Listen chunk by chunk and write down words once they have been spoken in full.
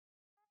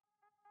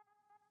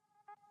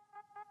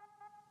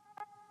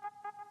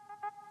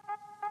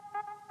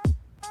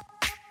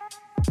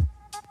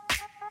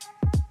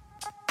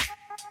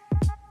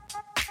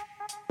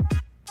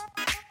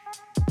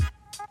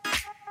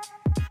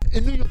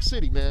in New York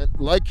City, man,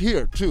 like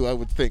here too, I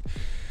would think,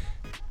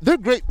 they're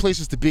great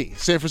places to be,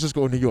 San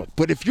Francisco and New York.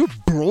 But if you're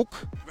broke,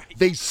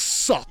 they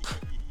suck.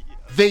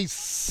 They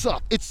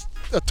suck. It's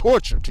a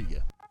torture to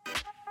you.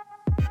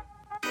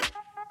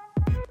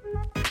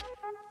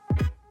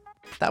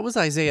 That was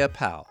Isaiah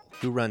Powell,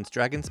 who runs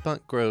Dragon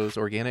Spunk Grows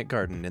Organic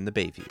Garden in the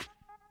Bayview.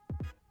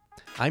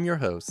 I'm your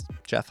host,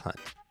 Jeff Hunt.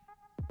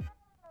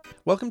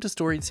 Welcome to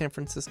Storied San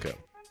Francisco,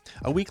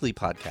 a weekly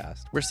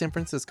podcast where San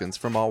Franciscans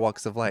from all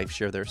walks of life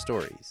share their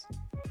stories,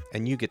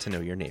 and you get to know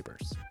your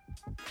neighbors.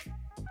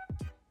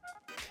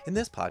 In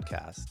this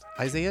podcast,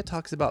 Isaiah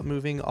talks about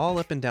moving all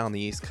up and down the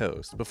East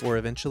Coast before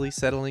eventually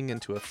settling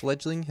into a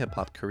fledgling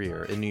hip-hop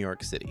career in New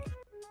York City.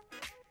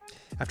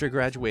 After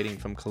graduating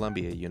from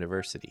Columbia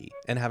University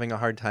and having a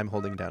hard time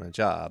holding down a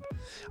job,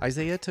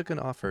 Isaiah took an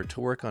offer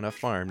to work on a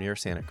farm near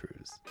Santa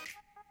Cruz.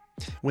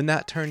 When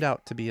that turned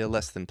out to be a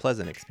less than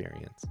pleasant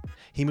experience,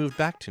 he moved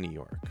back to New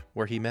York,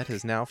 where he met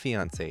his now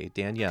fiancée,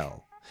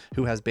 Danielle,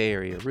 who has Bay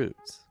Area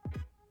roots.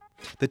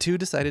 The two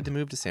decided to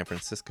move to San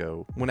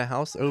Francisco when a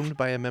house owned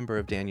by a member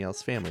of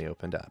Danielle's family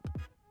opened up.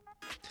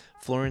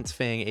 Florence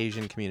Fang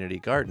Asian Community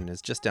Garden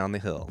is just down the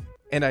hill,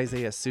 and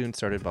Isaiah soon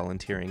started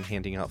volunteering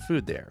handing out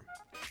food there.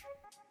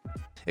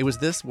 It was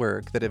this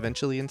work that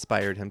eventually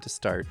inspired him to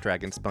start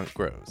Dragon Spunk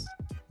Grows,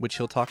 which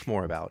he'll talk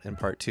more about in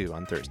part 2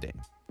 on Thursday.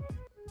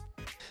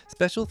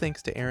 Special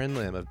thanks to Aaron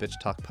Lim of Bitch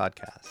Talk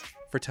Podcast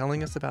for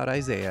telling us about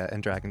Isaiah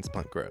and Dragon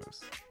Spunk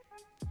Grows.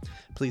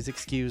 Please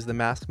excuse the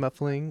mask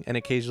muffling and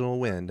occasional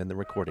wind in the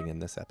recording in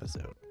this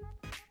episode.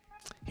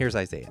 Here's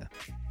Isaiah.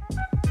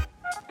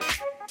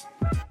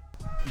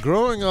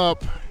 Growing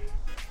up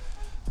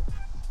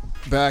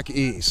back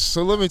east,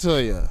 so let me tell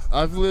you,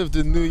 I've lived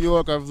in New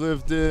York, I've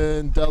lived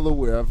in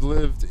Delaware, I've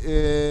lived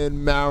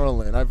in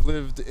Maryland, I've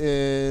lived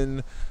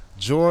in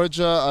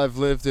Georgia, I've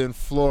lived in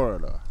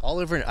Florida. All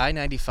over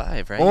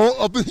I-95, right?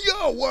 All up in,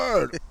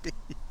 word!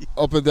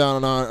 Up and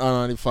down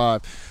on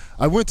I-95.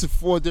 I went to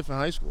 4 different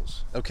high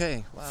schools.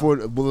 Okay, wow.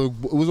 It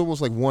was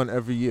almost like one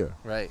every year.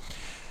 Right.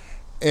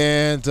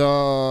 And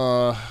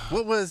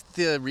what was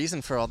the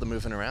reason for all the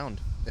moving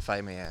around, if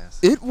I may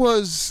ask? It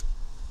was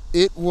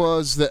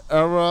the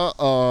era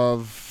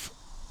of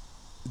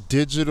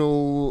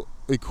digital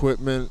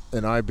equipment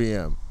and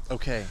IBM.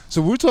 Okay.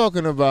 So we're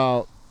talking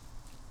about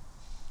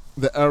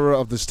the era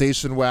of the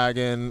station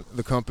wagon,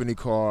 the company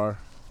car.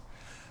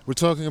 We're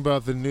talking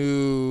about the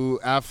new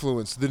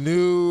affluence, this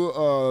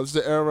is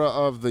the era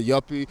of the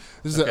yuppie.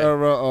 This is the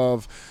era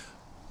of,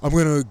 I'm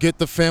going to get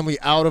the family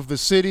out of the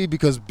city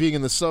because being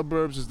in the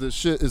suburbs is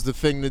the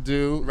thing to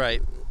do.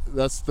 Right.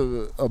 That's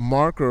a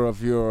marker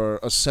of your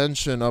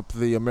ascension up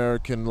the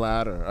American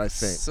ladder, I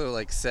think. So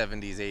like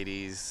 70s,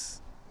 80s.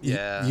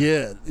 Yeah.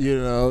 Yeah,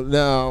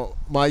 Now,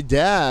 my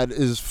dad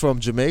is from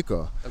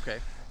Jamaica. Okay.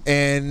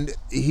 And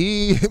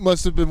he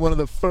must have been one of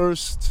the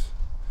first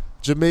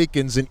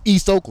Jamaicans in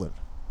East Oakland.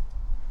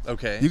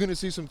 Okay. You're going to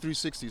see some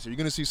 360s. You're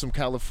going to see some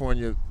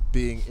California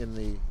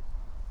being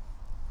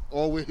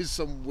always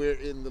somewhere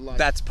in the line.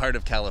 That's part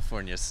of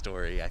California's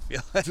story, I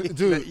feel like.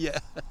 Dude. Yeah.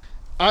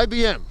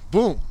 IBM,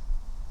 boom.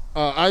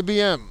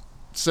 IBM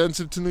sends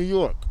him to New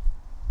York.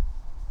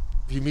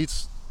 He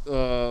meets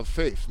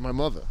Faith, my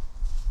mother.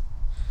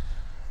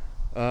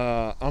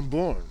 I'm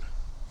born.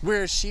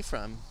 Where is she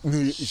from?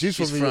 She's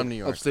from New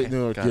York. Upstate Okay.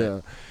 New York, Got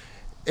yeah.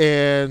 it.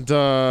 And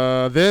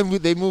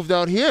then they moved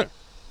out here.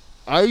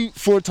 I,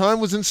 for a time,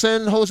 was in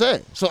San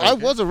Jose. So I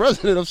was a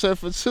resident of San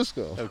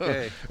Francisco.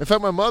 Okay. In fact,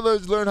 my mother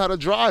learned how to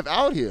drive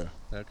out here.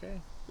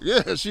 Okay.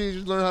 Yeah, she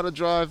learned how to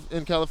drive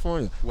in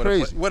California.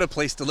 Crazy. What a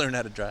place to learn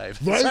how to drive.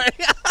 Right? Sorry.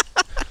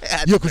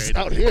 Yeah, because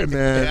out here,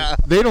 man,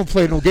 they don't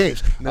play no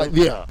games. No.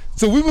 Yeah.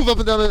 So we moved up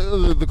and down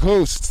the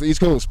coast, the East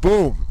Coast.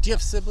 Boom. Do you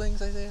have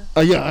siblings, Isaiah?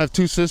 Yeah, I have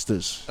 2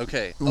 sisters.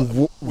 Okay.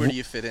 Where do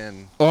you fit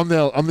in? I'm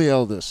the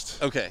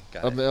eldest. Okay,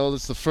 got I'm it. the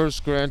eldest, the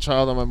first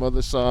grandchild on my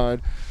mother's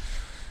side.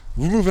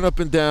 We're moving up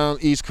and down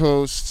East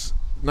Coast.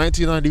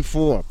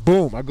 1994.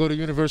 Boom. I go to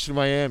University of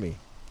Miami.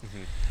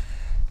 Mm-hmm.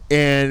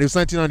 And it was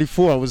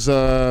 1994. I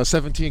was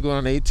 17 going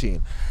on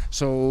 18.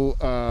 So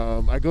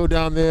I go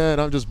down there and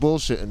I'm just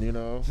bullshitting,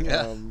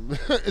 Yeah.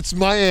 It's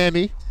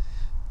Miami.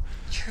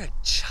 You're a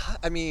child.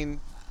 I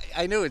mean,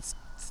 I know it's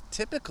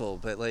typical,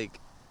 but like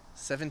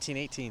 17,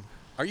 18.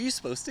 Are you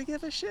supposed to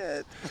give a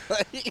shit?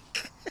 Like...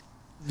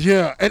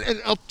 Yeah, and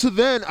up to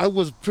then, I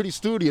was pretty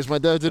studious. My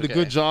dad did a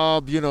good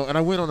job, and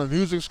I went on a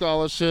music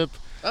scholarship.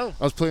 Oh.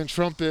 I was playing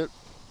trumpet.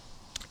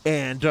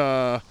 And,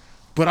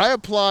 but I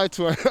applied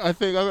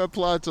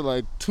to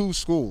like 2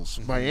 schools,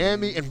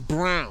 Miami and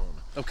Brown.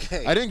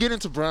 Okay. I didn't get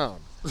into Brown.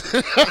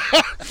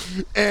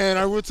 And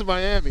I went to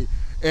Miami.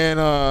 And,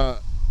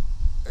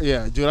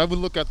 yeah, dude, I would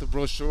look at the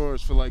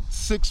brochures for like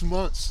 6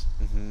 months.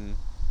 Mm-hmm.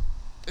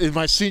 In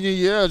my senior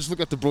year, I just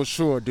looked at the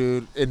brochure,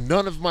 dude, and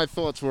none of my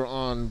thoughts were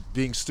on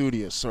being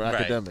studious or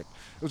academic.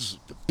 It was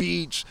just the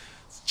beach,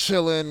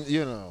 chilling,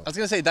 I was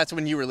going to say, that's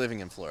when you were living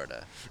in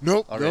Florida.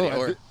 Nope.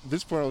 Already,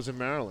 This part I was in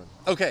Maryland.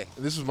 Okay.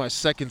 This was my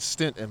second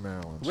stint in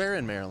Maryland. Where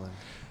in Maryland?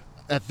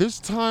 At this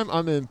time,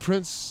 I'm in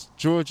Prince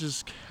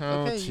George's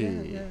County.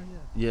 Okay,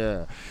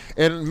 Yeah.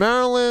 And in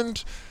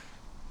Maryland,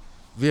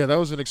 yeah, that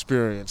was an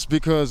experience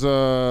because,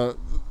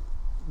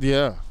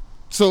 yeah.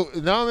 So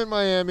now I'm in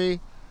Miami,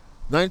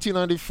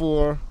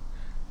 1994,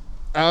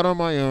 out on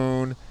my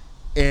own,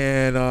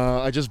 and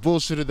I just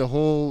bullshitted the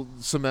whole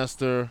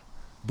semester,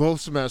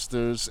 both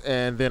semesters,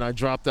 and then I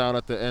dropped out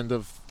at the end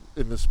of,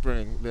 in the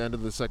spring, the end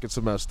of the second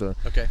semester.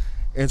 Okay.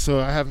 And so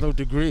I have no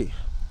degree.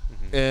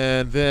 Mm-hmm.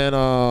 And then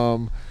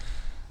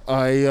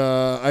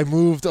I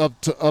moved up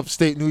to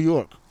upstate New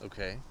York,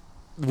 Okay.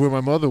 where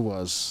my mother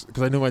was,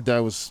 because I knew my dad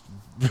was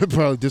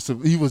probably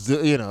he was,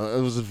 you know,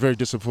 it was very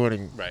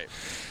disappointing. Right.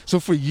 So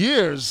for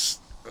years,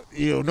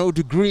 you know, no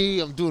degree,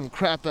 I'm doing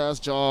crap ass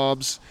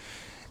jobs,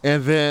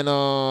 and then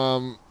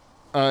I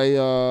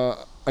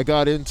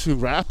got into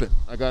rapping.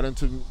 I got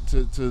into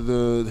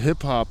the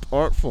hip hop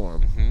art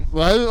form. Mm-hmm.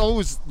 Well, I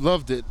always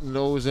loved it and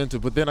always into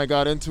it, but then I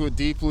got into it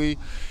deeply,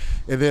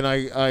 and then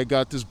I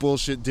got this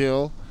bullshit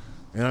deal,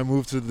 and I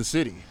moved to the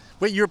city.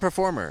 Wait, you're a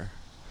performer.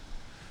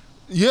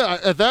 Yeah,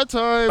 at that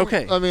time.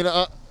 Okay. I mean,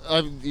 I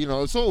you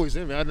know, it's always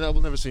in me. I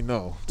will never say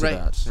no to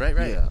that. Right.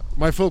 Yeah.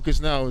 My focus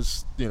now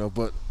is, you know,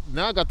 but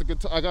now I got the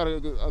guitar. I've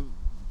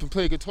been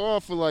playing guitar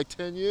for like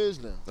 10 years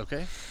now.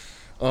 Okay.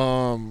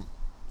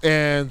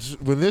 And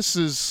when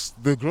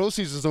the grow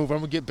season's over,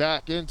 I'm gonna get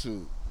back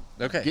into.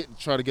 Okay.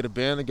 Try to get a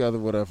band together,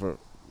 whatever.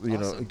 You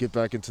know, Awesome. and get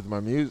back into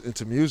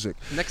into music.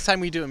 Next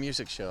time we do a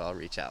music show, I'll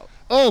reach out.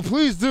 Oh,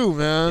 please do,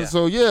 man. Yeah.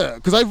 So yeah,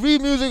 because I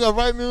read music, I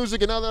write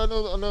music, and now that I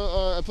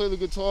know I play the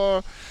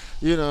guitar,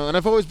 you know, and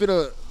I've always been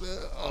a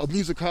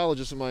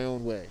musicologist in my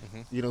own way,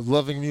 you know,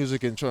 loving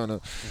music and trying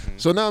to.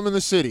 So now I'm in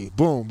the city,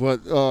 boom.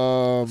 But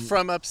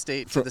From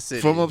upstate to the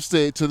city. from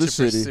upstate to the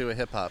city, pursue a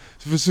hip hop.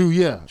 to pursue,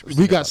 yeah. pursue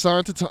We got hip-hop.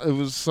 signed to. It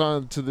was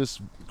signed to this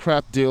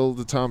crap deal,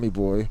 the Tommy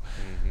Boy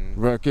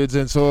Records,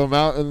 and so I'm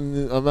out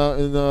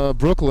in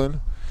Brooklyn.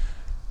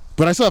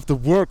 But I still have to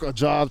work a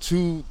job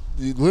to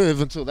live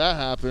until that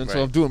happens. So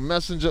Right. I'm doing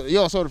messenger.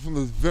 Yeah, I started from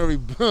the very.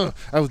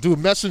 I was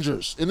doing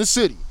messengers in the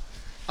city.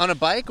 On a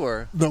bike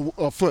or No,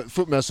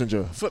 foot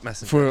messenger foot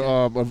messenger? for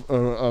okay.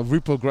 a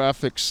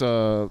reprographics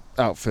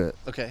outfit,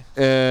 Okay.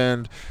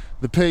 and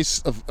the pace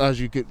of, as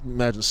you could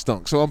imagine,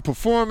 stunk. So I'm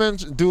performing,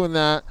 doing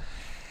that,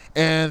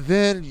 and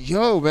then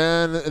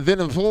then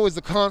there's always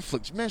the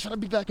conflict. Man, should I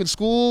be back in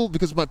school?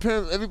 Because my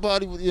parents,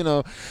 everybody, you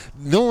know,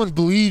 no one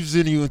believes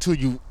in you until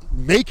you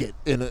make it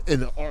in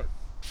an art,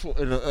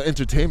 in an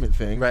entertainment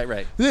thing.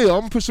 Right. Yeah,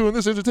 I'm pursuing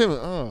this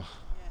entertainment. Oh.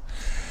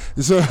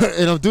 So,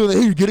 and I'm doing that.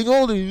 Hey, you're getting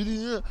older.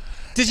 Yeah.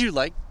 Did you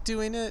like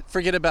doing it?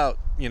 Forget about,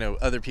 you know,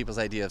 other people's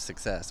idea of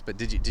success, but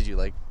did you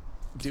like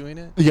doing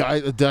it? Yeah,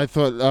 I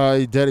thought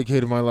I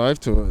dedicated my life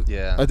to it.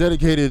 Yeah. I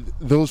dedicated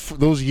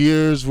those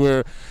years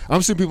where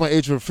I'm seeing people my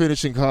age who are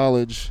finishing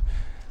college.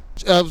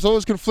 I was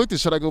always conflicted.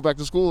 Should I go back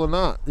to school or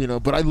not? You know,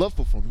 but I love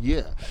performing.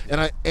 Yeah,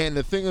 and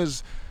the thing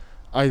is,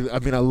 I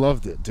mean, I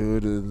loved it,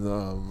 dude,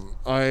 and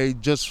I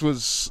just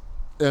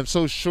am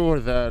so sure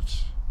that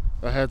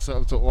I had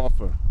something to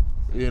offer.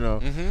 You know,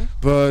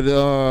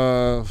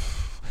 but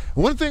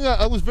one thing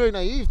I was very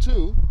naive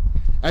too.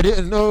 I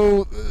didn't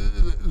know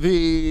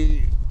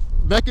the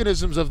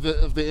mechanisms of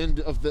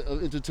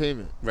the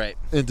entertainment Right.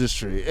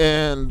 industry,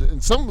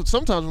 and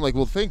sometimes I'm like,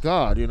 well, thank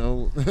God, you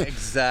know,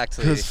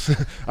 Exactly.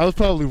 because I was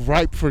probably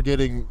ripe for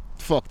getting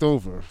fucked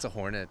over. It's a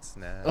hornet's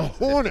nest. A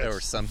hornet's, or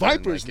something.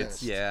 viper's like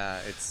nest.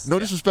 It's No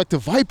disrespect to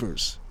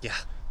vipers, Yeah.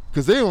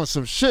 because they want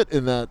some shit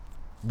in that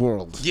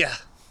world. Yeah.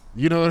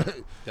 You know what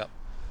Yep.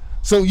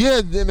 So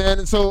yeah, man.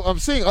 And so I'm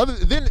seeing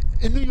then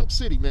in New York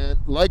City, man,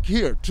 like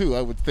here too,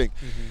 I would think.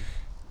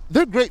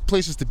 They're great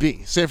places to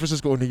be, San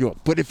Francisco or New York.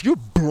 But if you're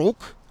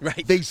broke,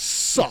 Right. they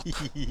suck.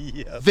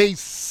 Yep. They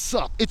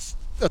suck. It's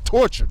a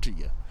torture to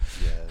you.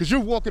 Yeah. Because you're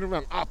walking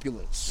around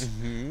opulence.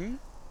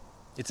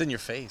 It's in your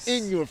face.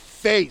 In your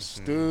face,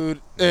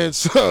 dude. And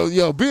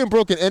so, being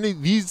broke in any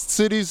of these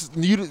cities,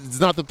 it's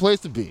not the place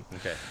to be.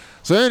 Okay.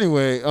 So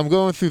anyway, I'm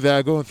going through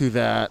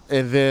that.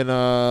 And then,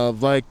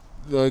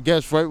 I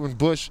guess right when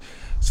Bush,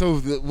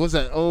 was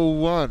that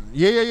 01?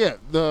 Yeah.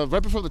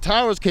 Right before the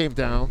towers came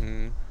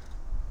down,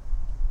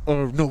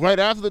 or no, right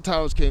after the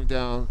towers came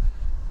down,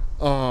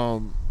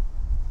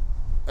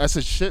 I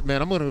said, shit,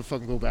 man, I'm going to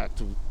fucking go back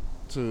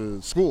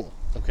to school.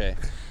 Okay.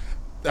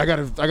 I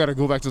gotta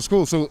go back to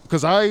school. So,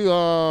 because I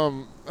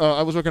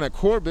was working at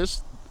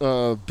Corbis,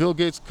 Bill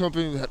Gates'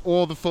 company, had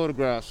all the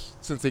photographs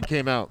since they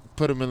came out,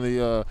 put them in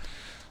the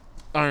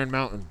Iron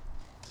Mountain.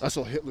 I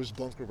saw Hitler's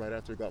bunker right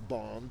after it got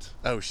bombed.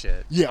 Oh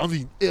shit. Yeah, I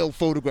mean, ill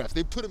photographs.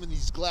 They put them in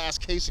these glass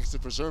casings to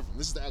preserve them.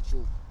 This is the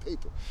actual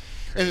paper.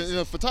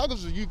 And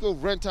photographers, you go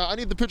rent out. I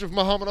need the picture of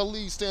Muhammad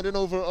Ali standing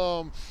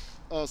over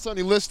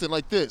Sonny Liston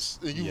like this,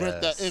 and you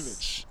rent that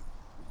image.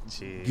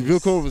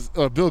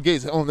 Jeez. Bill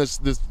Gates owned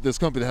this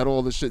company that had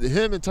all this shit.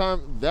 Him and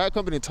that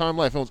company in Time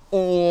Life owns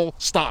all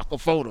stock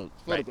of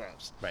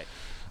photographs. Right.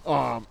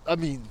 I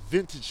mean,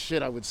 vintage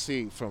shit I would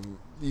see from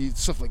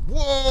stuff like,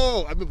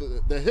 whoa! I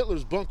remember the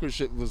Hitler's bunker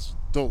shit was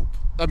dope.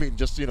 I mean,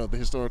 just, the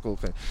historical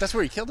thing. That's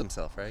where he killed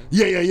himself, right?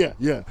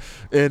 Yeah.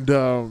 And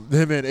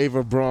him and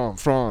Ava Braun,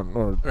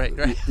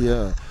 Right.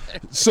 Yeah.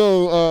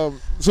 So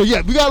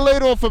yeah, we got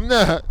laid off from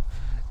that.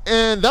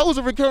 And that was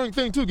a recurring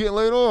thing, too, getting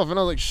laid off. And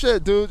I was like,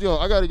 shit, dude,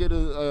 I got to get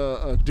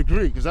a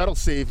degree, because that'll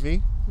save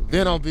me.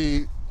 Then I'll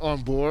be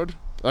on board.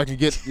 I can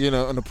get,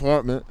 an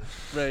apartment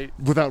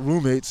without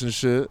roommates and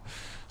shit.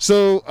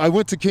 So I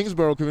went to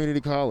Kingsborough Community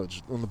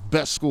College, one of the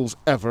best schools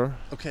ever.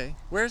 Okay.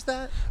 Where's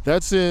that?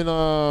 That's in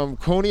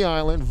Coney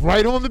Island,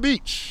 right on the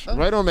beach,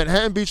 right on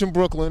Manhattan Beach in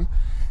Brooklyn.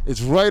 It's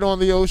right on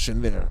the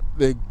ocean there.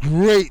 They're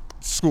great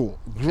school,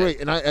 great.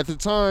 And at the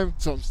time,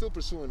 so I'm still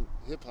pursuing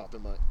hip hop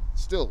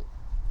still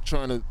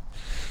trying to.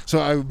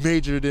 So I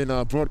majored in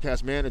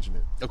broadcast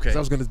management. Okay. 'Cause I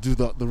was going to do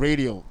the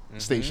radio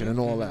station and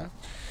all that.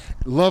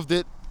 Loved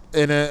it,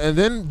 and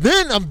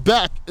then I'm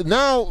back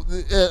now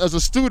as a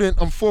student.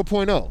 I'm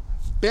 4.0.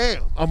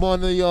 Bam! I'm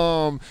on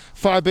the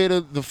Phi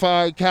Beta, the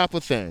Phi Kappa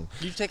thing.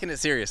 You've taken it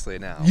seriously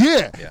now.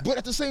 Yeah, but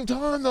at the same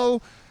time,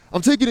 though,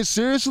 I'm taking it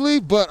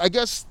seriously. But I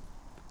guess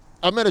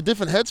I'm at a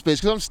different headspace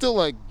because I'm still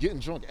like getting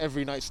drunk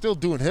every night, still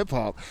doing hip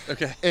hop.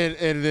 Okay.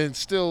 And then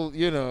still,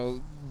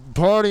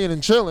 partying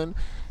and chilling,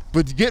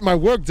 but get my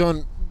work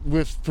done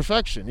with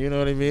perfection. You know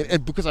what I mean?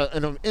 And because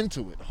I'm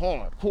into it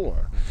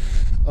hardcore.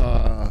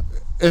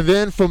 And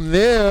then from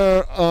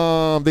there,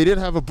 they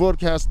didn't have a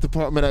broadcast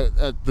department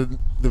at the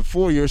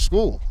 4-year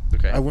school.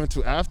 Okay. I went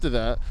to after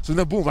that. So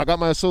then, boom, I got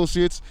my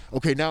associates.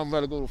 Okay, now I'm about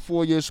to go to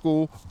 4-year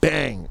school.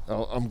 Bang,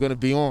 I'm going to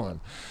be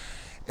on.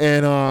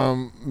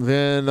 And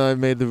then I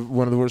made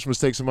one of the worst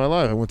mistakes of my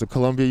life. I went to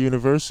Columbia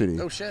University.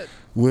 Oh, shit.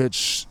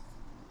 Which,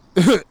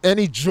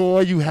 any joy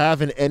you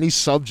have in any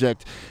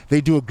subject,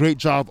 they do a great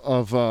job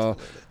of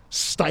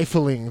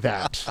stifling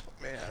that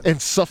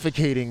and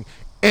suffocating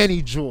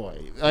any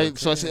joy.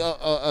 So I say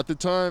at the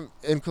time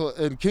in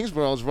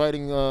Kingsborough, I was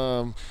writing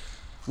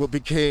what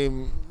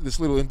became this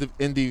little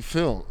indie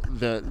film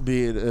that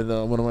me and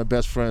one of my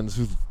best friends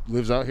who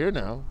lives out here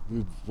now,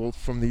 we're both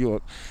from New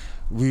York,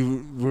 we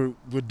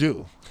would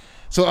do.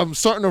 So I'm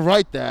starting to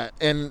write that,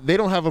 and they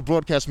don't have a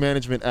broadcast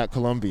management at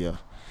Columbia,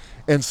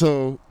 and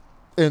so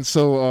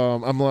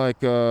I'm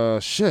like,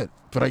 shit,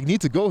 but I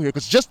need to go here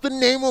because just the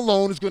name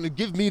alone is going to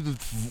give me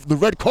the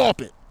red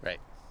carpet. Right.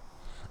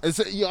 And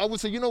so, I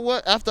would say, you know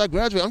what? After I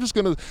graduate, I'm just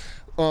gonna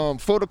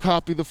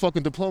photocopy the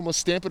fucking diploma,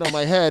 stamp it on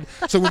my head.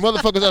 So when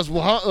motherfuckers ask,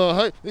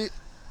 well,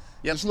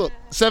 just look,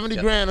 70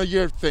 grand a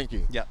year. Thank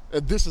you. Yeah.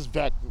 This is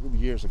back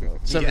years ago.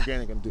 70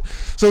 grand ain't gonna do.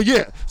 So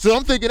so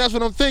I'm thinking that's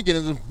what I'm thinking,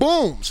 and then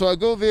boom. So I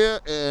go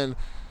there, and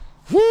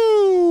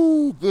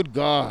whoo, good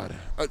God,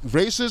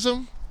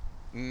 racism.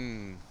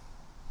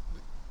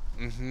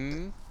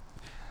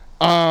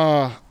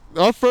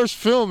 Our first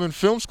film in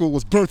film school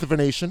was Birth of a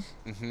Nation,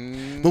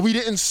 but we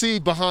didn't see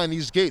Behind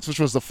These Gates,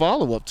 which was the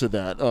follow-up to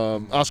that.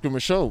 Oscar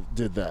Micheaux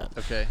did that.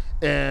 Okay.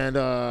 And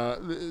I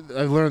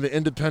learned that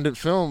independent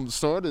film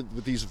started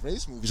with these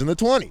race movies in the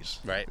 20s.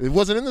 Right. It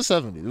wasn't in the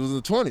 70s. It was in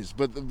the 20s.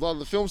 But a lot of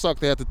the film stock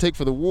they had to take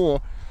for the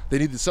war, they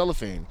needed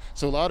cellophane.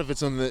 So a lot of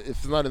it's if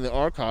it's not in the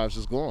archives,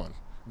 it's gone.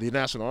 The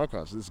National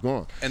Archives, it's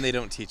gone. And they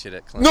don't teach it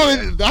at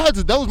Columbia. No,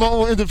 that was my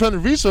own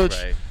independent research.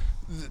 Right.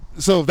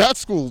 So that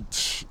school,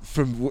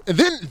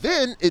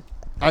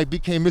 I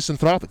became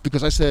misanthropic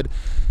because I said,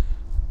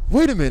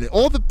 wait a minute,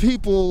 all the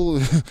people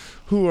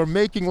who are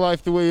making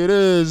life the way it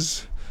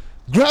is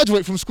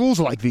graduate from schools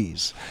like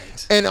these.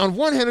 Right. And on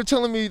one hand, they're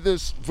telling me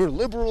this, we're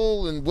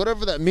liberal and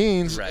whatever that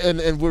means, right.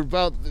 and we're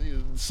about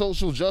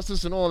social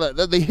justice and all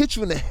that. They hit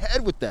you in the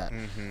head with that.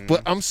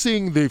 But I'm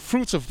seeing the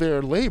fruits of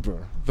their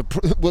labor,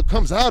 what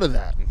comes out of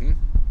that.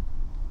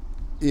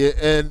 Yeah,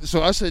 and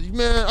so I said,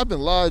 man, I've been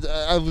lied.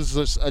 I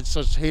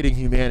started hating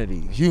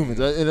humans.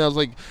 And I was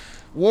like,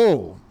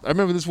 whoa. I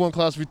remember this one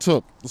class we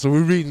took. So we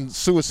were reading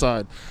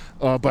Suicide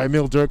by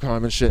Emil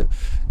Durkheim and shit.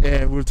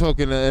 And we were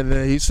talking, and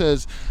he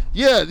says,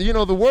 yeah,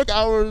 the work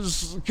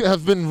hours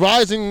have been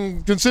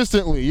rising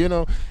consistently,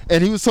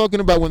 And he was talking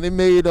about when they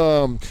made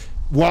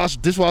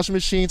dishwashing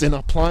machines and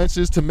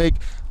appliances to make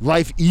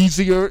life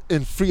easier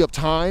and free up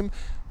time.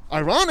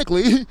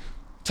 Ironically,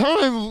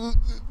 time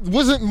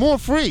wasn't more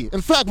free.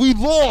 In fact, we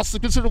lost a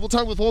considerable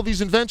time with all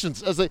these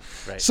inventions.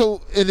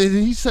 So, and then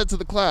he said to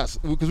the class,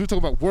 because we were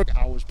talking about work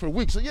hours per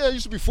week. So yeah, it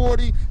used to be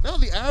 40. Now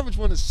the average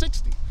one is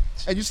 60.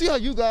 And you see how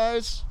you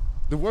guys,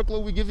 the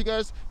workload we give you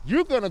guys,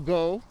 you're gonna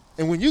go,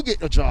 and when you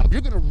get a job,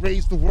 you're gonna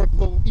raise the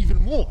workload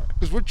even more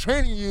because we're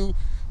training you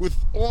with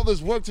all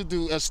this work to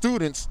do as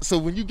students. So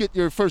when you get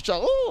your first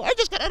job, I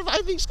just got out of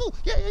Ivy school.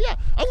 Yeah.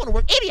 I want to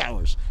work 80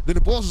 hours. Then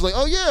the boss is like,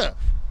 oh yeah.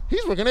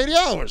 He's working 80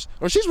 hours,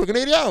 or she's working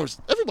 80 hours.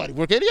 Everybody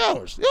work 80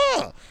 hours,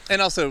 yeah.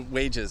 And also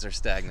wages are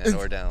stagnant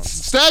or down.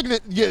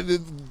 Stagnant, yeah,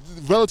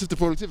 relative to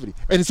productivity.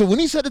 And so when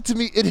he said it to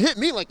me, it hit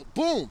me like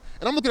boom.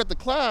 And I'm looking at the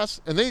class,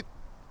 and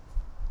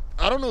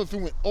I don't know if it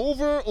went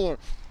over or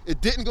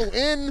it didn't go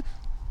in.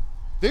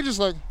 They're just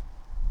like,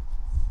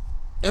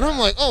 and I'm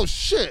like, oh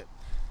shit.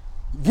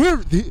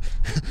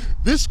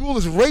 This school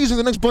is raising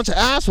the next bunch of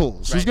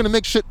assholes who's gonna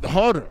make shit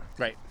harder.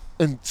 Right.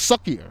 and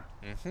suckier.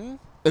 Mm-hmm.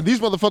 And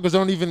these motherfuckers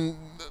don't even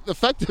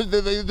effective.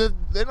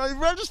 They're not even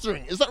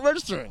registering. It's not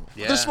registering.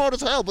 Yeah. They're smart as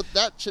hell, but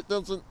that shit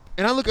doesn't.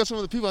 And I look at some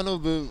of the people I know.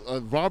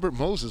 Robert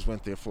Moses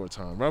went there for a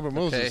time. Robert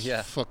Moses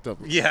fucked up.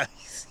 Yeah.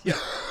 Yeah.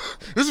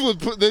 This is what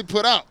they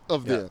put out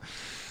of there.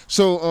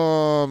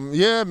 So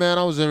yeah, man,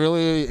 I was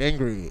really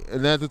angry.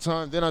 And at the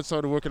time, then I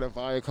started working at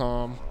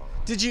Viacom.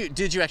 Did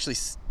you actually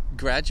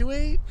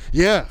graduate?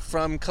 Yeah.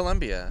 From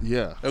Columbia?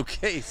 Yeah.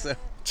 Okay, so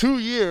 2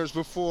 years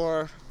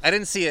before. I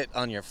didn't see it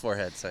on your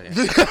forehead, so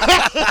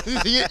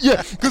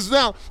yeah, because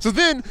now, so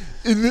then,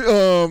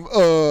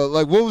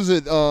 like, what was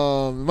it?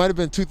 It might have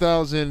been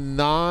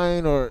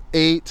 2009 or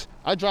 8.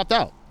 I dropped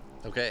out.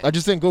 Okay. I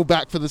just didn't go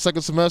back for the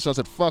second semester. I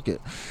said, fuck it.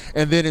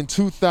 And then in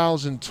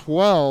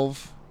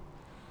 2012,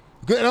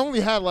 I only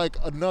had like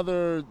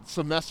another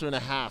semester and a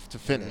half to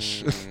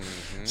finish.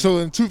 Mm-hmm. So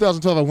in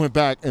 2012, I went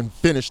back and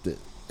finished it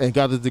and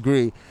got the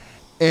degree.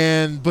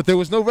 But there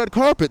was no red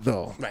carpet,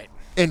 though. Right.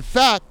 In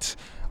fact,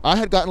 I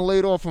had gotten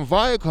laid off from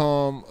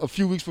Viacom a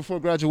few weeks before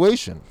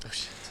graduation. Oh,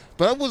 shit.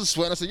 But I wasn't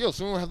sweating. I said, yo,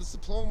 soon I have this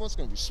diploma. It's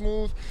going to be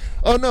smooth.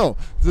 Oh, no.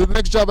 The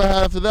next job I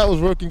had after that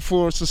was working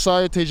for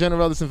Societe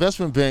Generale, this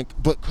investment bank,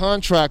 but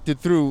contracted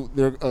through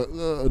their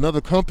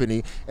another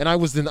company, and I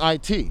was in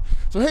IT.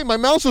 So, hey, my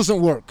mouse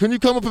doesn't work. Can you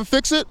come up and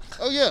fix it?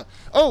 Oh, yeah.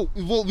 Oh,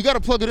 well, we got to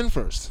plug it in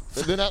first.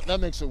 And then that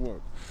makes it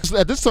work. So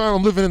at this time,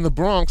 I'm living in the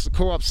Bronx,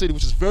 Co-op City,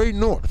 which is very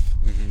north.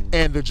 Mm-hmm.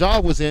 And the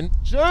job was in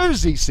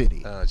Jersey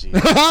City. Oh,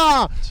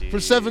 jeez. For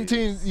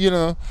 17,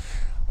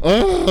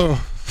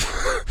 Oh.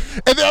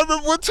 And then I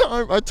remember one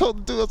time I told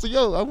the dude, I said,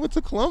 yo, I went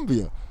to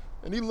Columbia.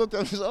 And he looked at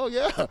me and said, oh,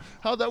 yeah,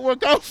 how'd that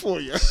work out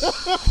for you?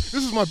 This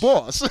is my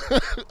boss. I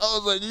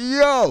was like,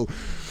 yo.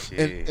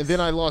 And then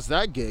I lost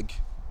that gig.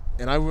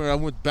 And I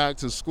went back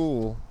to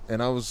school.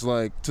 And I was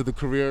like, to the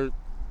career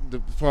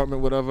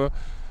department, whatever.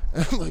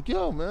 And I'm like,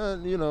 yo,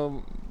 man,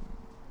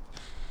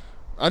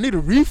 I need a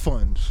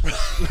refund.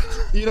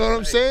 You know what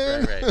I'm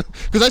saying? Right.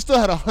 Because I still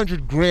had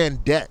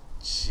 $100,000 debt.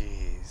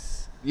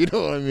 Jeez. You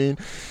know what I mean?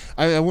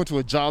 I went to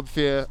a job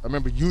fair. I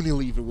remember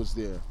Unilever was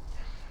there.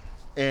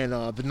 And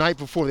the night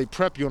before, they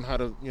prep you on how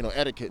to,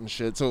 etiquette and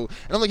shit. So,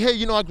 and I'm like,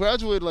 hey, I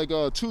graduated like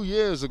 2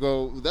 years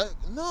ago.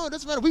 No, it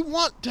doesn't matter. We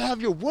want to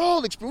have your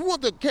world experience. We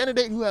want the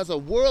candidate who has a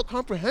world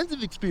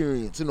comprehensive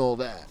experience and all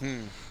that.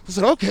 I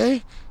said,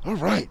 okay, all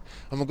right.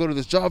 I'm going to go to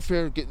this job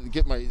fair,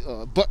 get my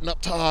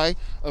button-up tie,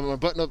 my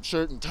button-up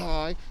shirt and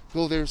tie,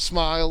 go there,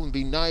 smile and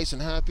be nice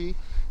and happy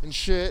and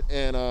shit.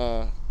 And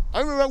I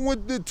remember I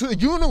went to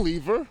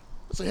Unilever.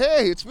 I said,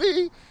 hey, it's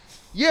me.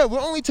 Yeah,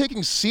 we're only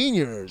taking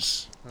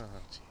seniors.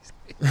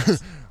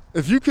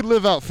 If you could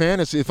live out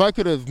fantasy, if I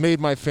could have made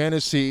my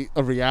fantasy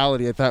a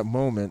reality at that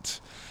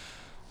moment.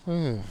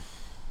 So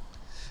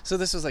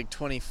this was like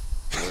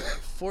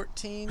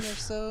 2014 or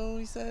so,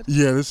 you said?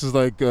 Yeah, this is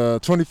like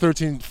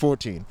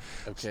 2013-14.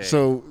 Okay.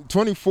 So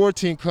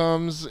 2014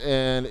 comes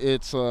and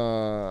it's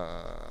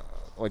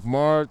like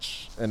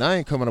March, and I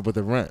ain't coming up with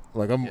the rent.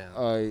 Like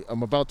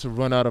I'm about to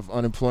run out of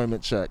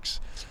unemployment checks.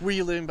 Were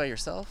you living by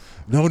yourself?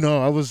 No,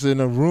 I was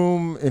in a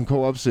room in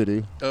Co-op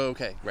City. Oh,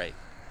 okay, right.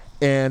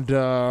 And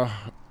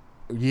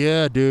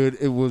yeah, dude,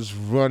 it was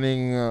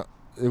running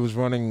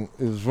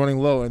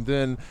low, and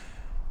then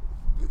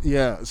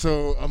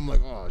so I'm like,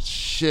 oh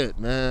shit,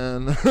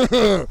 man.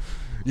 And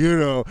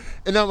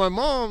now my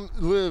mom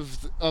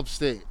lived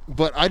upstate,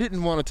 but I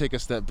didn't want to take a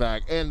step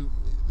back, and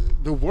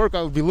the work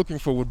I would be looking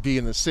for would be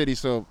in the city.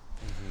 So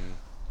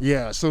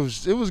so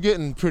it was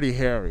getting pretty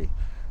hairy.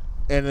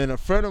 And then a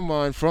friend of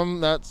mine from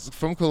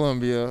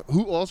Columbia,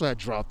 who also had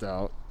dropped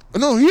out.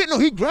 No,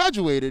 he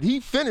graduated. He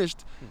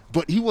finished,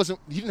 but he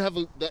didn't have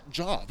that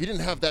job. He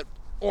didn't have that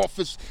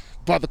office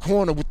by the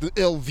corner with the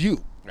L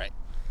view. Right.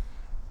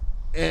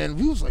 And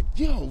we was like,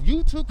 yo,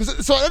 you too?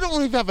 So I don't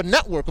even have a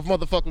network of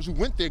motherfuckers who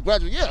went there,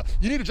 graduated. Yeah,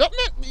 you need a job?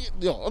 Man,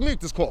 yo, let me make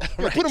this call.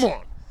 Yeah, put him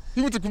on.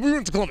 We went to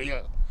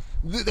Columbia.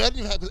 They didn't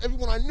even have, because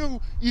everyone I knew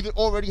either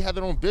already had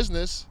their own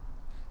business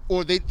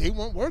or they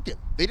weren't working.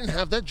 They didn't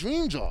have that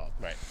dream job.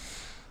 Right.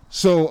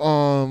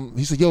 So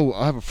he said, yo,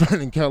 I have a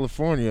friend in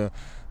California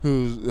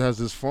who has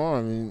this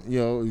farm, and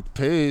he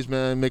pays,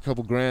 man, make a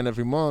couple grand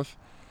every month.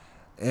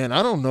 And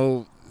I don't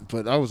know,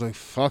 but I was like,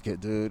 fuck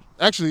it, dude.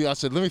 Actually, I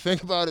said, let me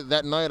think about it.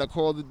 That night I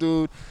called the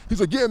dude.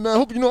 He's like, yeah, man, I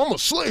hope you know I'm a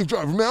slave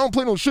driver, man. I don't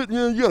play no shit.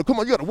 You gotta come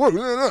on, you gotta work.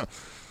 And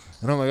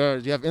I'm like, all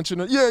right, you have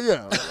internet?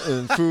 Yeah.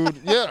 And food,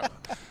 yeah.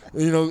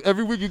 And,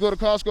 every week you go to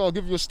Costco, I'll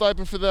give you a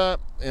stipend for that.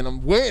 And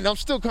I'm waiting. I'm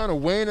still kind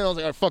of waiting. I was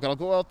like, all right, fuck it. I'll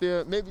go out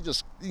there, maybe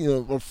just,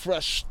 a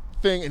fresh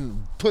thing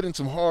and put in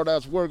some hard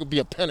ass work. It'll be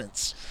a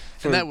penance.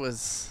 And that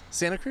was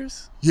Santa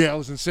Cruz? Yeah, I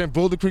was in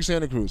Boulder Creek,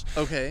 Santa Cruz.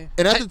 Okay.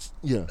 And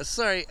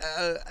sorry,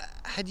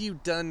 had you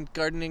done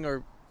gardening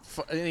or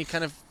any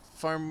kind of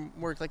farm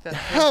work like that?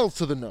 Hell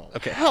to the no.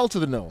 Okay. Hell to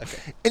the no.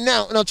 Okay. And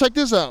now check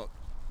this out.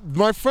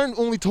 My friend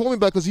only told me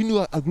about because he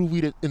knew I grew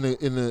weed in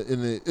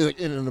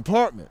an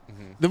apartment.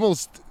 Mm-hmm. The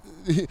most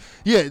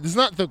yeah, it's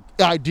not the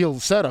ideal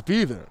setup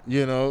either.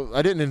 You know,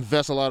 I didn't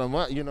invest a lot of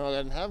money. You know, I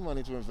didn't have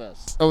money to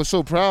invest. I was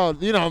so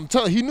proud. You know, I'm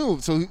telling. He knew.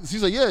 So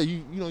he's like, yeah,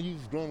 you know,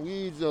 you've grown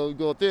weeds. You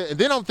go up there. And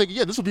then I'm thinking,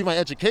 yeah, this will be my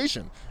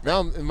education.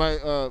 Now,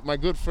 my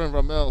good friend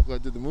Ramel, who I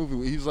did the movie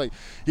with, he was like,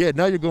 yeah,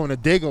 now you're going to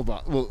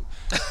Dagobah. Well,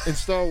 in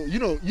Star Wars, you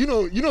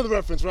know the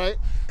reference, right?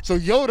 So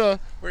Yoda.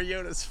 Where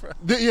Yoda's from.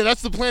 Yeah,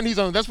 that's the plan he's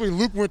on. That's where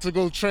Luke went to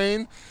go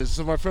train.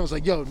 So my friend was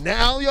like, yo,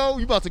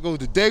 you about to go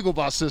to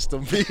Dagobah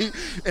system, B,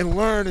 and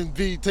learn and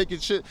be taking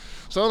shit.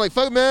 So I'm like,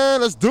 fuck,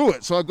 man, let's do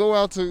it. So I go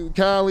out to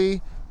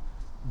Cali,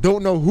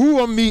 don't know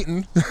who I'm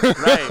meeting.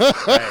 Right.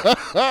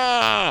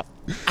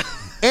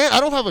 And I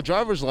don't have a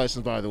driver's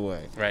license, by the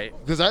way. Right.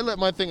 Because I let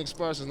my thing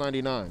expire since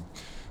 99.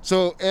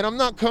 So, and I'm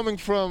not coming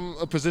from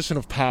a position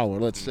of power,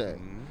 let's say.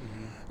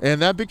 Mm-hmm.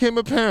 And that became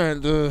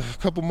apparent a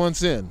couple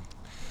months in.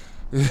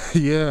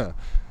 Yeah,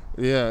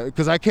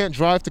 because I can't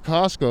drive to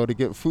Costco to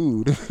get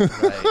food.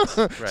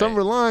 Right. So I'm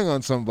relying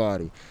on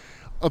somebody.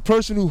 A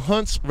person who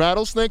hunts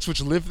rattlesnakes,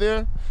 which live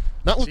there,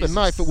 not with a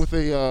knife, but with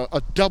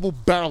a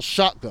double-barrel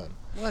shotgun.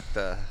 What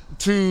the?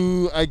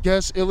 To, I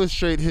guess,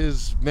 illustrate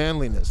his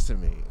manliness to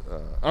me.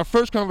 Our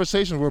first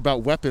conversations were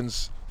about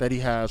weapons that he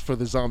has for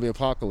the zombie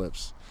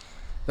apocalypse.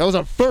 That was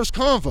our first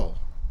convo.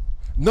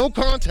 No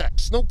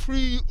context, no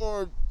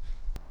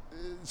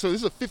so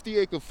this is a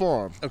 50-acre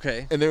farm.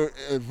 Okay. And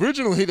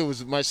originally there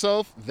was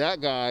myself,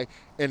 that guy,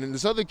 and then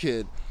this other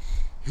kid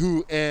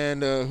who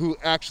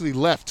actually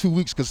left 2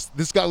 weeks because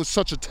this guy was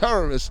such a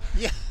terrorist.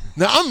 Yeah.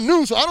 Now I'm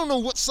new, so I don't know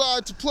what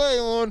side to play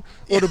on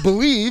or to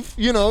believe.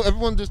 You know,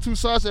 there's two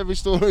sides to every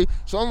story.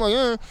 So I'm like,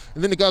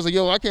 And then the guy's like,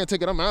 yo, I can't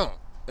take it, I'm out.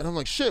 And I'm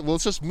like, shit, well,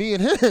 it's just me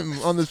and him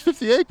on this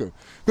 50-acre.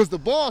 Because the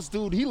boss,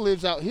 dude, he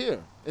lives out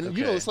here. And,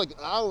 you know, it's like an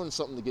hour and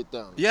something to get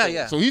down.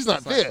 Yeah. So he's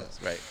not there.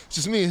 Right. It's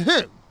just me and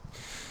him.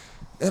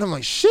 And I'm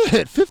like,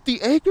 shit, 50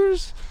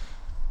 acres?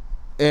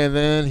 And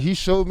then he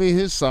showed me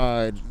his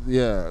side.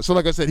 Yeah. So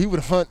like I said, he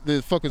would hunt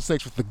the fucking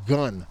snakes with the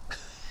gun.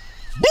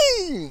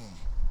 Boom!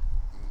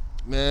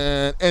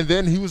 Man. And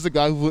then he was the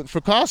guy who went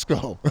for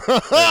Costco.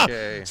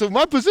 Okay. So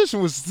my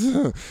position was,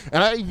 and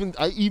I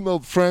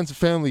emailed friends and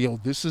family, yo,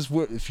 this is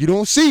what, if you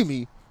don't see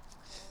me,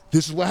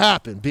 this is what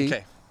happened, B.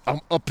 Okay.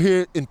 I'm up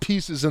here in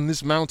pieces in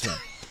this mountain,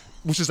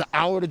 which is an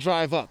hour to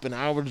drive up, an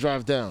hour to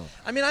drive down.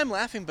 I mean, I'm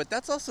laughing, but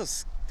that's also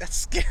that's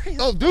scary.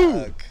 Oh,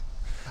 dude.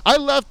 I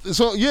left.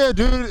 So, yeah,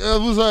 dude, I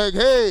was like,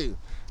 hey,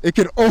 it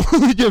can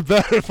only get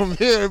better from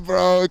here,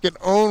 bro. It can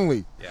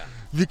only. Yeah.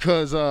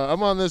 Because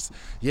I'm on this.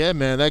 Yeah,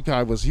 man, that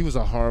guy he was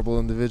a horrible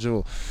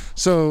individual.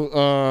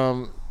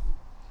 So,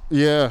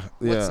 yeah.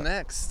 What's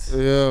next?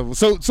 Yeah.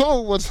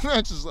 So what's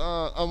next is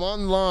I'm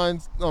online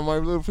on my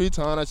little free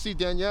time. I see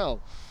Danielle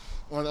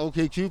on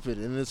OkCupid,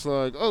 and it's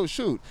like, oh,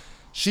 shoot.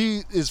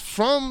 She is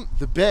from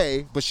the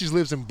Bay, but she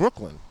lives in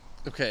Brooklyn.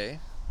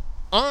 Okay.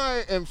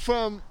 I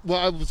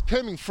was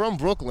coming from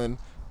Brooklyn,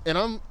 and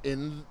I'm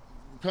in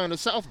kind of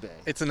South Bay.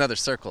 It's another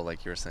circle,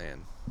 like you were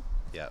saying.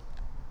 Yeah.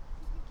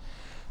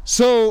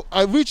 So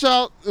I reach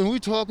out, and we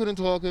talking,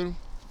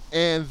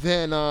 and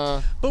then...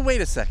 But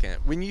wait a second.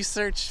 When you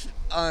search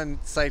on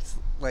sites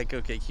like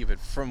OkCupid,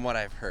 from what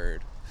I've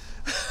heard...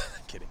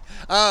 I'm kidding.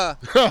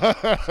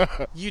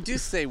 You do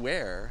say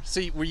where.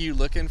 So were you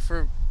looking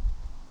for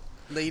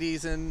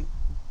ladies in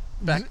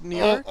back New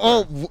York?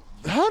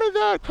 How did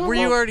that come up? Were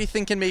you already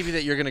thinking maybe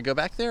that you're going to go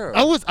back there? Or?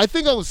 I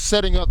think I was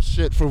setting up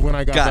shit for when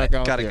I got back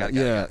out there. Got it.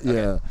 Yeah.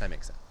 Okay, that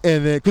makes sense.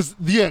 And then,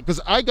 because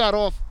I got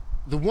off,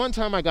 the one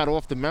time I got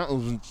off the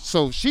mountain,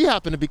 so she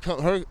happened to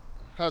become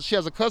she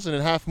has a cousin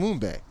in Half Moon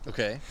Bay.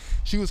 Okay.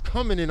 She was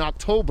coming in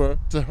October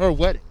to her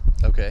wedding.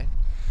 Okay.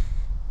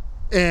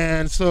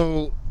 And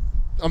so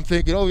I'm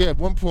thinking, oh yeah, at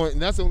one point,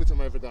 and that's the only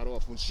time I ever got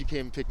off, when she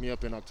came and picked me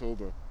up in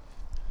October.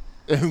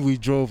 And we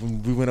drove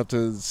and we went up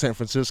to San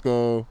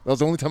Francisco. That was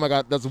the only time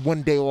that was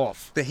 1 day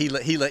off. That he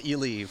let you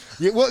leave.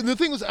 Yeah, well, the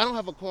thing was, I don't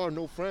have a car,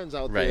 no friends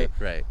out there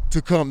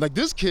to come. Like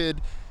this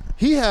kid,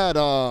 he had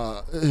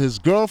his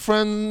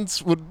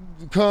girlfriends would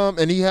come,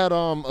 and he had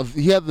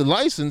the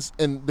license,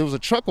 and there was a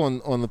truck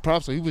on the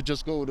prop, so he would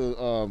just go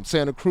to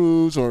Santa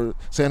Cruz or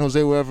San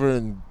Jose, wherever,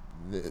 and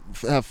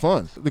have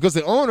fun. Because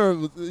the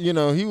owner, you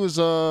know,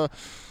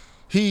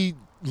 he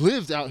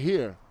lived out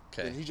here.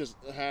 Okay. And he just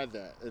had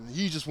that, and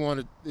he just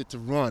wanted it to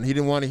run. He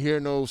didn't want to hear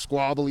no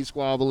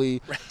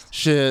squabbly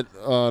shit,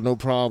 no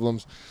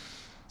problems.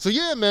 So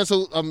yeah, man.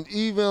 So I'm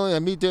emailing. I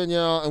meet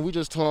Danielle, and we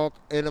just talk.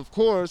 And of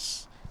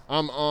course,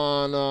 I'm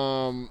on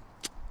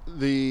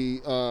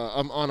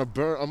I'm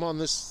on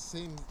this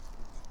same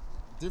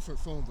different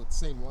phone, but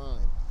same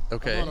line.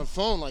 Okay. I'm on a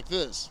phone like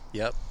this.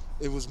 Yep.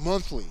 It was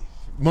monthly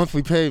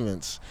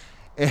payments.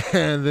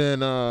 And then,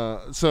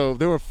 so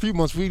there were a few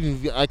months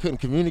I couldn't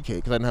communicate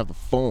because I didn't have the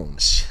phone.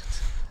 Shit.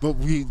 But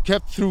we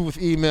kept through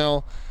with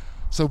email.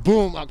 So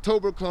boom,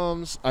 October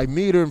comes. I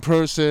meet her in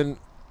person.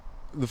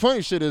 The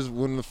funny shit is,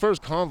 when the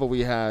first convo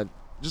we had,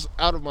 just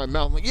out of my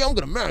mouth, I'm like, yeah, I'm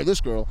gonna marry this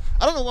girl.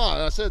 I don't know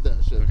why I said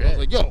that shit. Okay. I was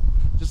like, yo,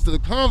 just the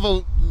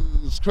convo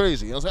is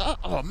crazy. I was like,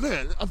 oh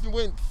man, I've been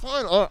waiting to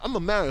find her. I'm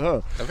gonna marry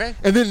her. Okay.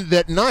 And then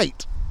that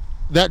night,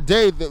 that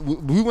day that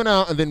we went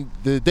out, and then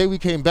the day we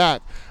came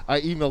back,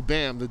 I emailed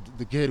Bam,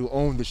 the kid who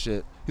owned the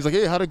shit. He's like,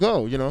 hey, how'd it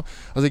go? You know,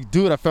 I was like,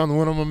 dude, I found the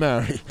one I'm gonna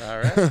marry. All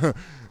right.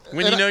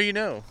 When you know, you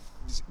know.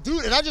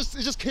 Dude, and it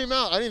just came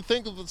out. I didn't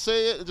think of it,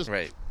 say it. It just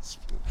Right.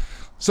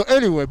 So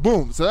anyway,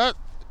 boom. So that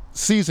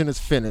season is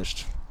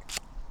finished.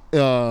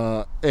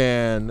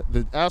 And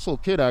the asshole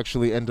kid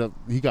actually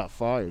he got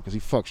fired because he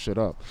fucked shit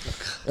up.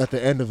 At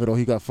the end of it all,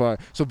 he got fired.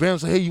 So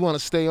Bam's like, hey, you want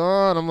to stay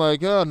on? I'm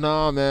like, oh,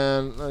 nah,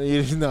 man.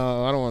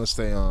 No, I don't want to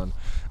stay on.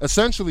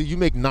 Essentially, you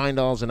make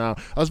 $9 an hour.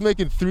 I was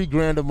making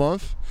 $3,000 a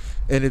month,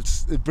 and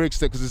it breaks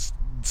that because it's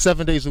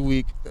 7 days a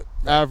week,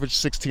 average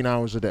 16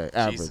 hours a day,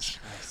 average.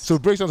 So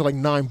it breaks down to like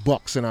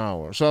 $9 an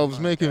hour. So I was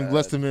making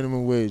less than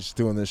minimum wage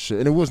doing this shit.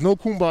 And it was no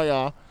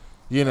kumbaya,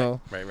 you know.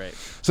 Right.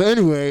 So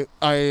anyway,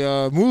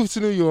 I moved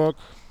to New York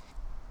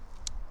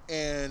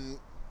and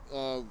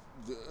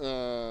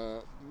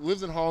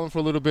lived in Harlem for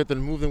a little bit, then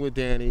moved in with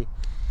Danny.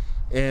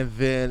 And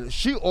then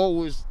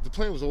the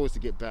plan was always to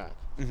get back.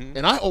 Mm-hmm.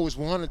 And I always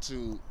wanted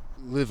to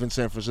live in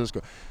San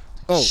Francisco.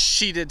 Oh,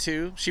 she did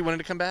too? She wanted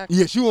to come back?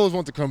 Yeah, she always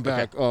wanted to come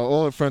back. Okay.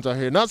 All her friends out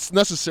here. Not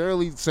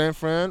necessarily San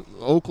Fran,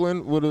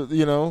 Oakland,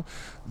 you know.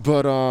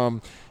 But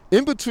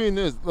in between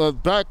this,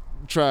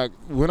 backtrack,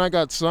 when I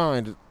got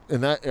signed in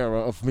that era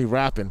of me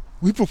rapping,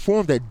 we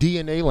performed at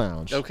DNA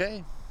Lounge.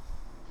 Okay.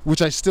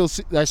 Which I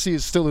see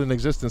is still in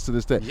existence to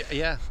this day.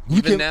 Yeah.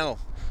 Even now.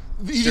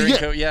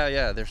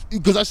 Yeah.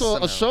 Because I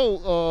saw a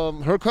show.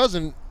 Her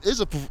cousin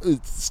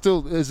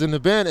still is in the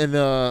band,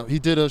 and he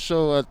did a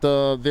show at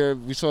there.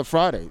 We saw it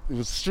Friday. It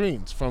was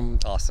streamed from.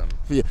 Awesome.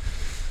 Yeah.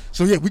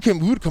 So yeah, we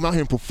would come out here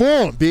and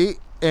perform, B.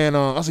 And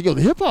I was like, yo,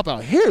 the hip hop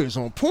out here is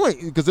on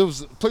point because there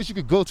was a place you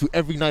could go to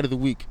every night of the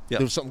week. Yep.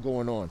 There was something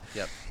going on.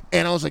 Yep.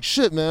 And I was like,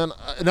 shit, man.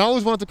 And I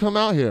always wanted to come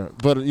out here,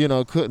 but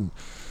couldn't.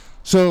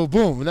 So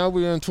boom, now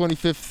we're in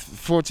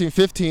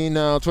 2015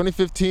 now.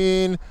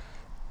 2015.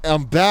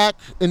 I'm back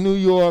in New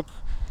York.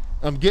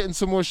 I'm getting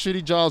some more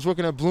shitty jobs,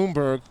 working at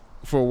Bloomberg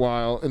for a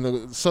while in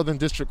the Southern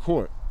District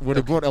Court, where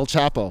they brought El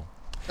Chapo.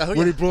 Oh,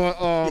 where they brought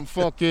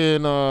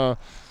fucking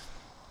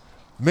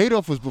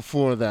Madoff was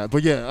before that.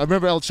 But yeah, I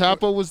remember El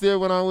Chapo was there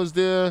when I was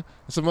there.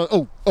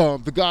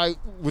 The guy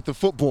with the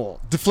football,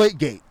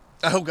 Deflategate.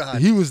 Oh God,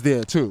 he was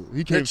there too.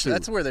 He came too.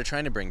 That's where they're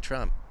trying to bring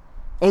Trump.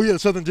 Oh yeah,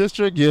 Southern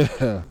District.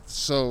 Yeah.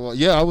 So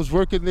I was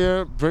working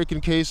there,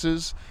 breaking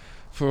cases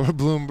for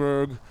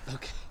Bloomberg.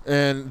 Okay.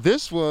 And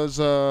this was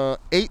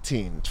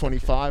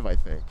 $18.25, I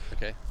think,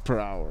 per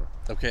hour.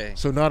 Okay.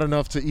 So not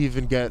enough to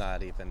even get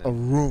a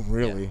room,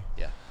 really.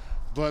 Yeah.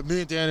 But me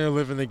and Danny are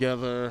living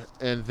together,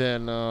 and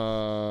then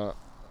I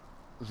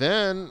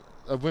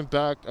went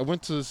back. I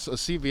went to a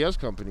CVS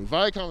company.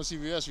 Viacom and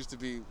CVS used to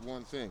be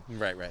one thing.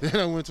 Right.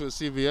 Then I went to a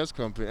CVS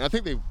company. I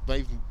think they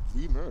even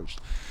re-merged.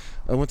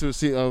 I went to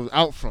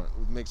Outfront,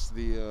 which makes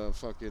the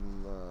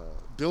fucking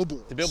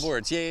billboards. The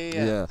billboards,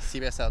 yeah.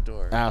 CVS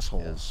Outdoor.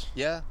 Assholes.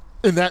 Yeah.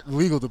 In that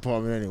legal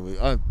department,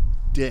 anyway.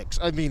 Dicks.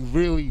 I mean,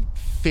 really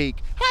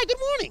fake. Hi, good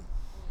morning.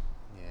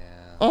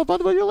 Yeah. Oh, by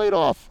the way, you're laid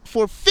off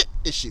for fit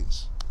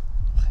issues.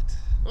 What?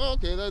 Oh,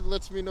 okay, that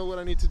lets me know what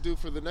I need to do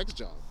for the next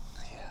job.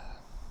 Yeah.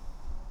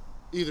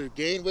 Either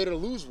gain weight or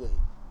lose weight.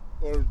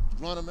 Or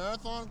run a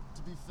marathon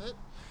to be fit.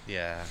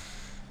 Yeah.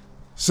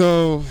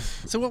 So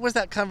what was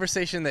that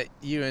conversation that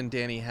you and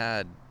Danny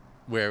had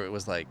where it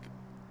was like,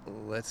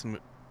 let's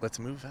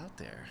move out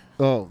there?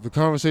 Oh, the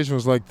conversation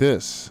was like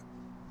this.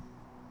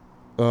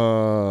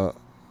 Her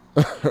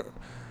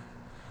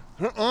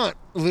aunt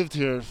lived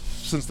here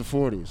since the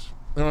 40s.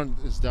 Her aunt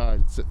has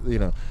died,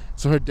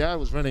 So her dad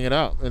was renting it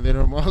out. And then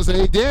her mom said,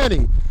 hey,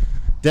 Danny,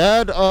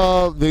 Dad,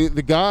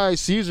 the guy,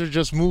 Caesar,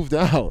 just moved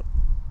out.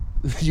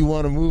 You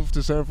want to move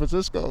to San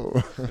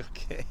Francisco?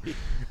 Okay.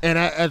 And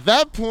at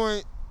that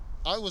point,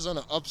 I was on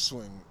an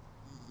upswing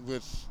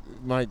with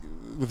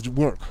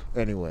work,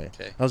 anyway.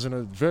 Okay. I was in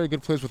a very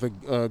good place with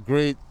a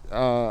great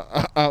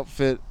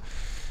outfit.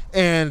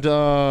 And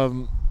I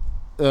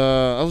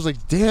was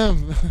like,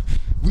 damn,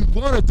 we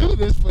want to do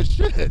this, but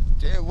shit.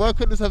 Damn, why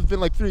couldn't this have been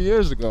like 3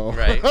 years ago?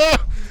 Right.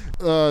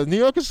 New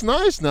York is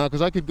nice now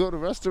because I could go to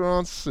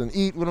restaurants and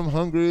eat when I'm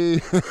hungry.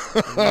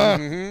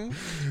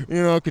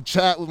 Mm-hmm. I could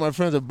chat with my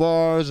friends at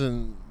bars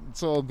and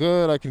it's all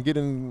good. I can get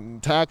in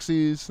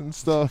taxis and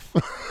stuff.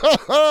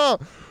 Now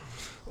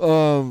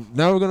we're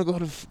going to go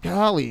to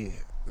Cali.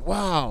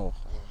 Wow.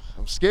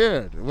 I'm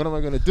scared. What am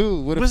I going to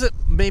do? Was it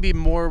maybe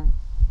more...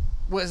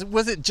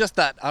 Was it just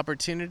that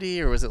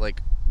opportunity, or was it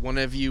like one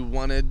of you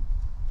wanted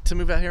to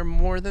move out here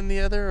more than the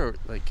other, or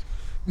like?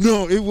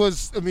 No, it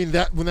was. I mean,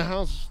 that when the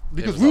house,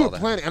 because we were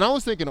planning, and I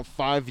was thinking a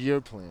 5-year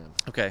plan.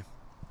 Okay.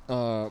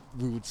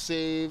 We would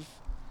save,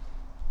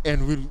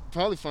 and we'd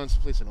probably find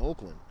some place in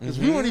Oakland because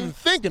we weren't even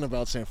thinking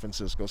about San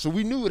Francisco. So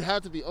we knew it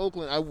had to be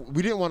Oakland.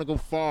 We didn't want to go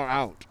far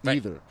out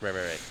either.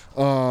 Right.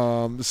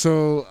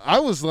 So I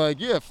was like,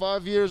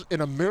 5 years,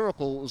 and a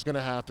miracle was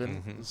gonna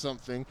happen,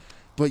 something.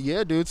 But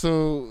yeah, dude.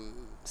 So.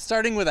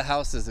 Starting with a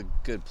house is a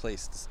good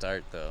place to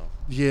start, though.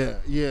 Yeah.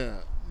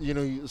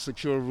 A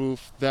secure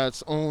roof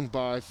that's owned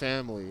by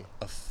family.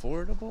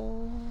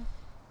 Affordable?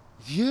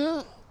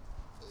 Yeah.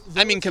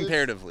 I mean,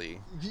 comparatively.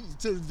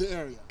 to the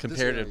area.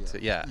 Comparative this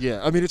area. to, yeah.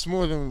 Yeah, I mean, it's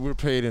more than we're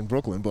paid in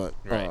Brooklyn, but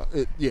Right.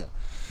 yeah.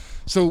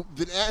 So,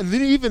 and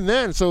then even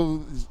then,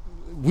 so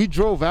we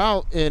drove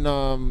out in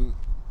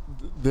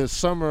the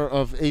summer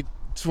of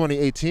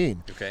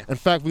 2018. Okay. In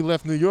fact, we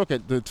left New York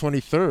at the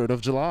 23rd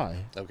of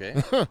July.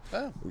 Okay. Oh.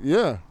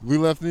 Yeah, we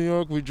left New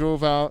York, we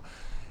drove out,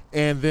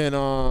 and then,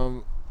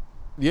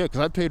 yeah, because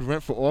I paid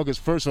rent for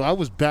August 1st, so I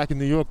was back in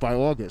New York by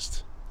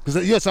August.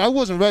 Because, yes, I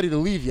wasn't ready to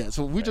leave yet.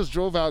 So we just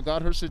drove out,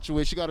 got her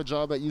situated. She got a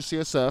job at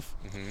UCSF.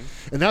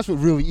 Mm-hmm. And that's what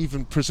really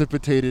even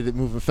precipitated it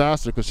moving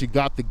faster, because she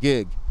got the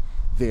gig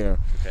there.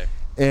 Okay.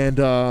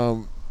 And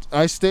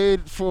I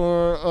stayed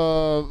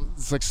for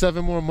it's like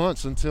 7 more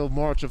months until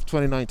March of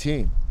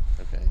 2019.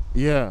 Okay.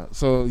 Yeah,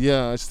 so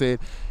yeah, I stayed.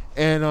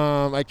 And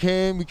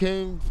we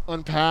came,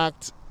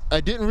 unpacked.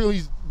 I didn't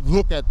really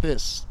look at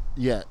this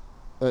yet.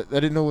 I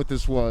didn't know what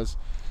this was.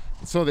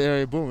 Saw the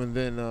area boom, and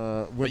then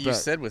went But you back.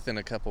 said within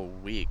a couple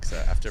weeks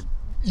after.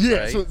 Yeah,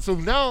 right? so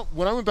now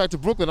when I went back to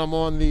Brooklyn, I'm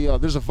on the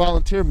there's a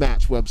volunteer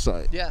match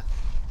website. Yeah.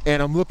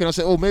 And I'm looking, I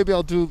said, oh, maybe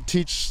I'll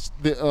teach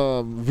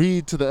the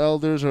read to the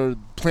elders or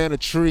plant a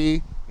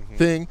tree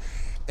thing.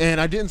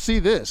 And I didn't see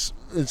this.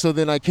 And so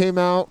then I came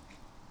out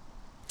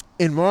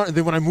in March. And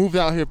then when I moved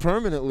out here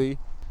permanently,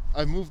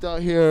 I moved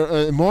out here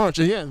in March.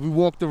 And yeah, we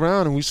walked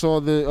around and we saw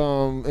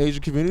the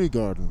Asian Community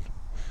Garden.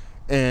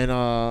 And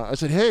I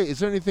said, hey, is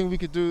there anything we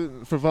could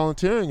do for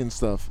volunteering and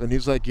stuff? And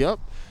he's like,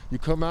 yep, you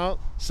come out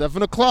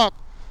 7 o'clock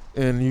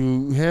and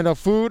you hand out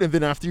food. And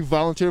then after you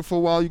volunteer for a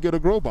while, you get a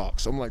grow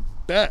box. I'm like,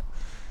 bet.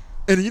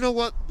 And you know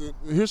what?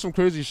 Here's some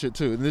crazy shit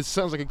too. And this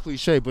sounds like a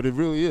cliche, but it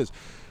really is.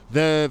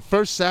 The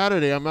first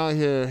Saturday, I'm out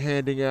here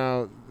handing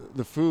out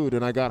the food,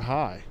 and I got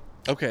high.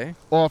 Okay.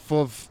 Off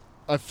of,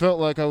 I felt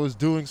like I was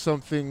doing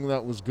something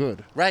that was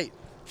good. Right.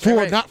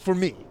 Right. Not for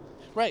me.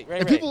 Right.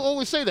 And people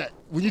always say that.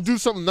 When you do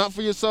something not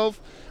for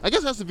yourself, I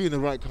guess it has to be in the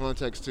right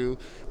context too.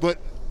 But,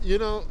 you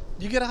know.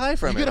 You get a high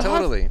from You it. get a high.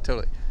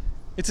 Totally.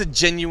 It's a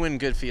genuine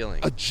good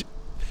feeling.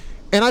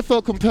 And I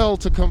felt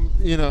compelled to come,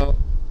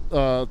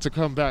 to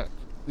come back.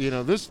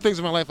 There's things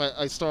in my life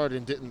I started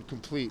and didn't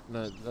complete.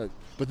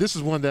 But this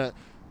is one that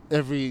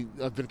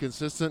I've been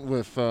consistent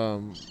with.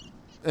 And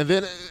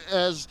then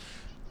as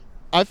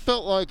I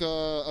felt like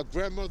a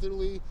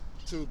grandmotherly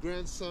to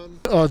grandson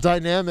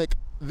dynamic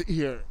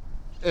here,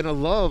 and a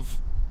love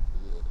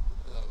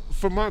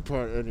for my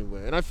part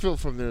anyway, and I feel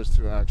from theirs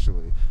too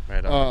actually.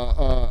 Right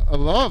on. A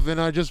love, and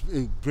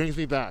it brings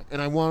me back,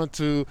 and I wanted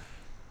to.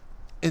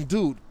 And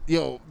dude,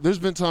 there's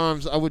been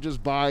times I would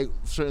just buy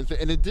certain things,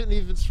 and it didn't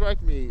even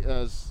strike me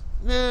as,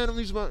 man, I'm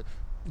using my,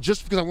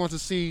 just because I want to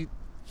see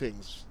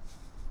things,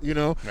 Right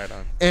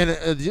on.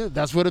 And yeah,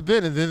 that's what it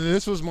been. And then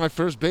this was my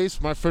first base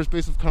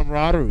of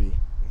camaraderie,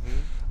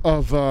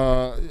 of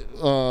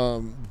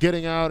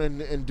getting out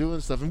and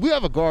doing stuff. And we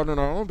have a garden in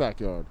our own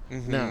backyard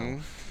now,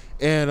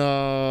 and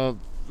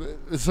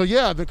so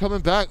yeah, I've been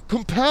coming back,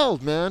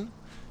 compelled, man,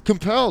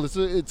 compelled.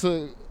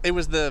 It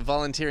was the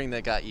volunteering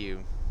that got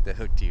you. That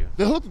hooked you.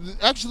 The hook,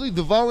 actually,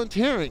 the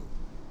volunteering,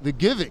 the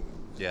giving.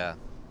 Yeah.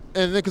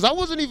 And then, because I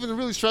wasn't even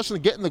really stressing to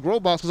get in the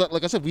grow box, because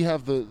like I said, we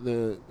have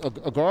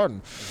a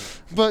garden.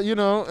 But,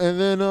 and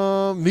then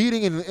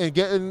meeting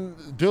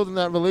and building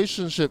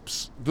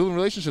relationships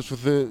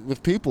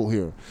with people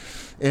here.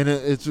 And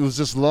it was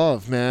just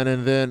love, man.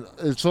 And then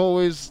it's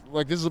always,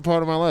 like, this is a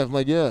part of my life. I'm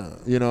like, yeah,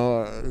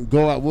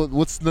 go out.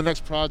 What's the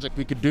next project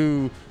we could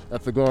do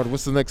at the garden?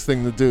 What's the next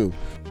thing to do?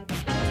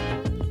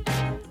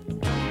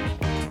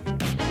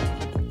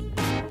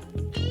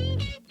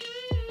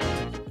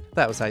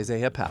 That was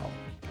Isaiah Powell.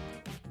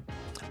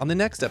 On the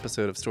next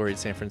episode of Storied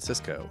San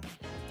Francisco,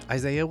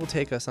 Isaiah will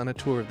take us on a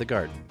tour of the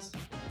gardens,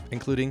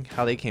 including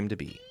how they came to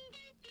be.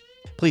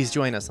 Please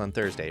join us on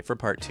Thursday for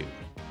part 2.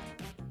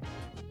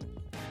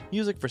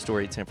 Music for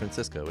Storied San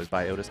Francisco is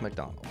by Otis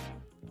McDonald.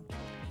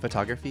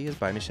 Photography is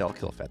by Michelle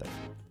Kilfeather.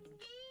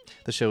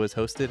 The show is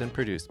hosted and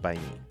produced by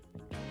me.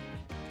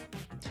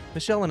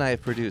 Michelle and I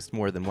have produced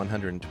more than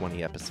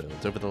 120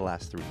 episodes over the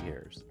last 3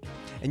 years,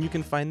 and you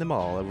can find them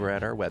all over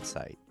at our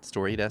website,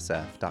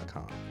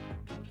 storiedsf.com.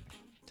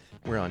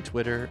 We're on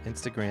Twitter,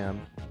 Instagram,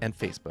 and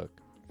Facebook,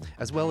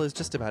 as well as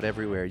just about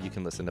everywhere you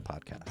can listen to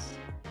podcasts.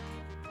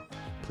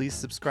 Please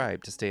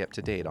subscribe to stay up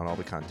to date on all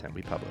the content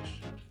we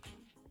publish.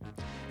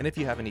 And if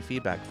you have any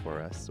feedback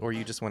for us, or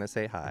you just want to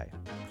say hi,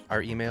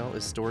 our email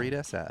is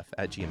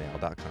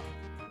storiedsf@gmail.com.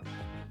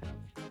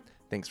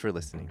 Thanks for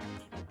listening.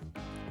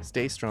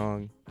 Stay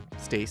strong,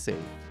 stay safe,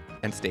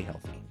 and stay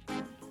healthy.